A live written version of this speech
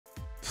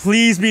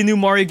Please be a new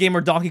Mario game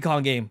or Donkey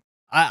Kong game.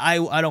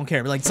 I don't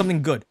care, but like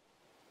something good.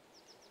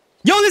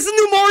 Yo, this is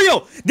new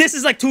Mario. This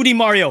is like 2D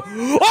Mario.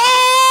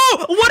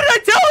 Oh, what did I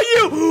tell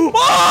you?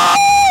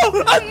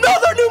 Oh,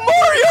 another new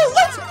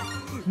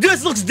Mario.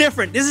 This looks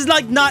different. This is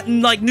like not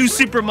like new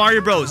Super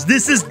Mario Bros.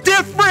 This is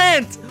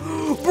different,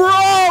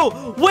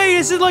 bro. Wait,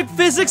 is it like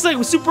physics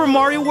like Super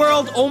Mario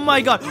World? Oh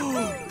my god.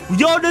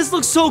 Yo, this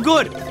looks so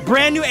good.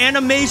 Brand new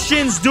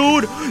animations,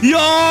 dude.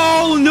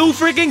 Yo, new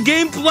freaking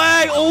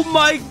gameplay. Oh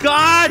my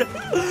god.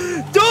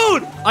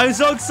 Dude, I'm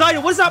so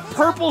excited. What's that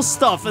purple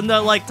stuff in the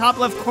like top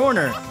left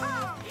corner?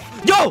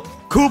 Yo,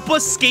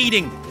 Koopa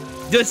skating.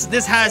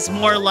 This has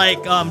more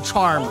like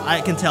charm,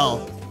 I can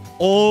tell.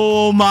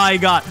 Oh my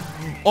god.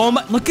 Oh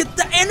my, look at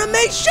the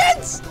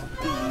animations.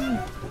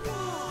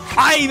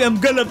 I am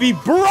gonna be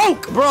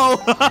broke, bro.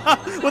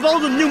 With all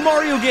the new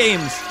Mario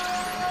games.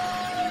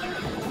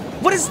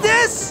 What is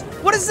this?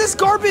 What is this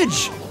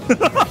garbage?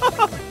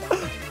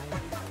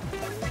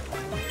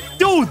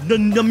 Dude,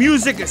 the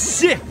music is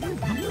sick.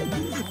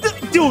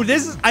 Dude,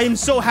 this is, I am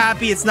so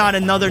happy it's not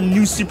another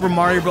new Super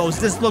Mario Bros.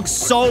 This looks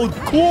so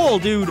cool,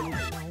 dude.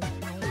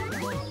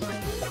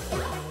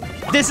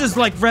 This is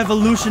like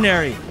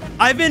revolutionary.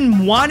 I've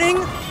been wanting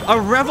a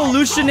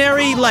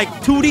revolutionary like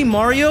 2D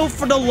Mario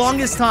for the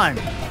longest time.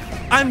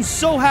 I'm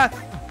so happy.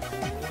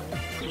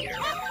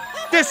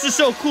 This is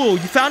so cool. You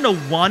found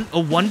a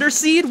Wonder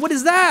Seed? What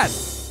is that?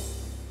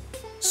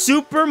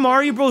 Super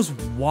Mario Bros.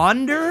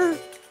 Wonder?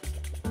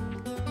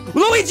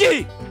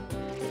 Luigi!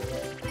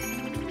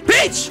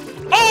 Peach!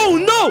 Oh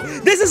no!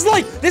 This is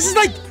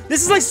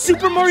like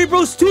Super Mario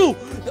Bros. 2.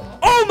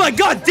 Oh my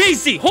god,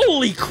 Daisy!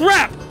 Holy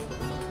crap!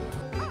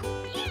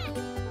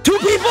 2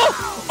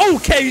 people?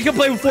 Okay, you can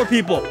play with 4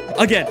 people.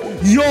 Again.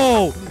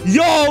 Yo,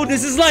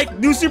 this is like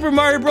new Super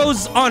Mario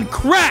Bros. On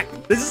crack.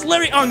 This is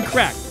literally on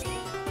crack.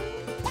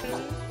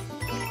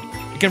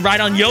 You can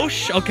ride on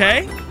Yosh,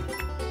 okay?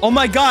 Oh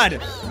my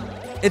god.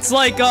 It's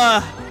like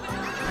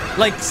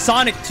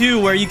Sonic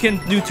 2 where you can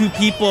do 2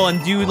 people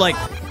and do like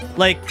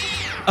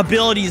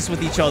abilities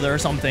with each other or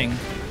something.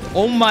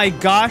 Oh my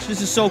gosh,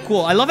 this is so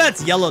cool. I love that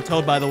it's Yellow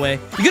Toad, by the way.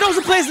 You can also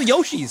play as the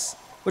Yoshis,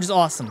 which is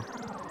awesome.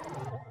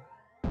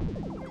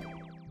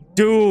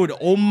 Dude,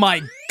 oh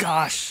my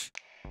gosh.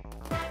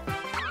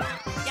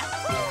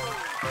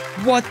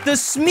 What the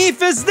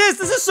smeef is this?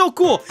 This is so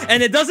cool.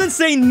 And it doesn't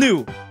say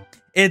new.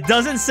 It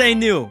doesn't say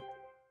new.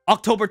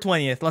 October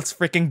 20th. Let's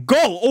freaking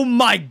go. Oh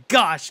my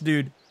gosh,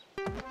 dude.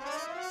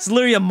 It's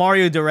literally a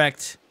Mario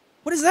Direct.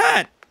 What is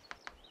that?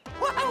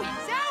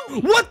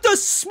 What the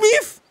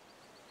smeef?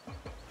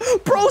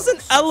 Bro's an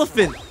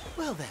elephant.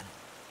 Well then.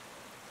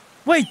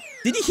 Wait,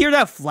 did you hear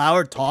that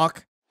flower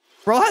talk?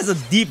 Bro has a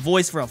deep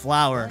voice for a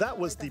flower. That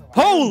was the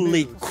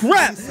holy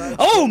crap.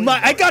 Oh my,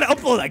 I gotta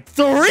upload like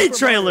 3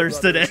 trailers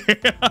today.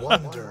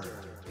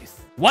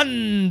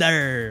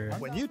 Wonder.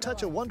 When you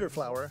touch a wonder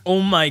flower,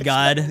 oh my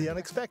god. The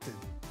unexpected.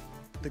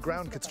 The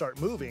ground could start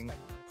moving,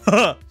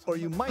 or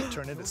you might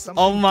turn into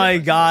something. Oh my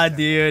god,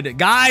 dude.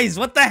 Guys,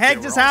 what the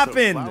heck just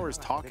happened?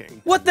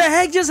 What the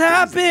heck just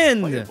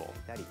happened?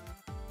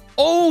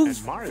 Oh,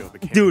 and Mario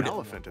became dude. An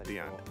elephant at the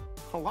end.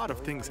 A lot of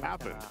things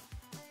happened.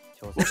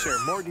 We'll share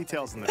more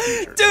details in the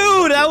future.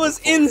 Dude, that was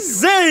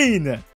insane.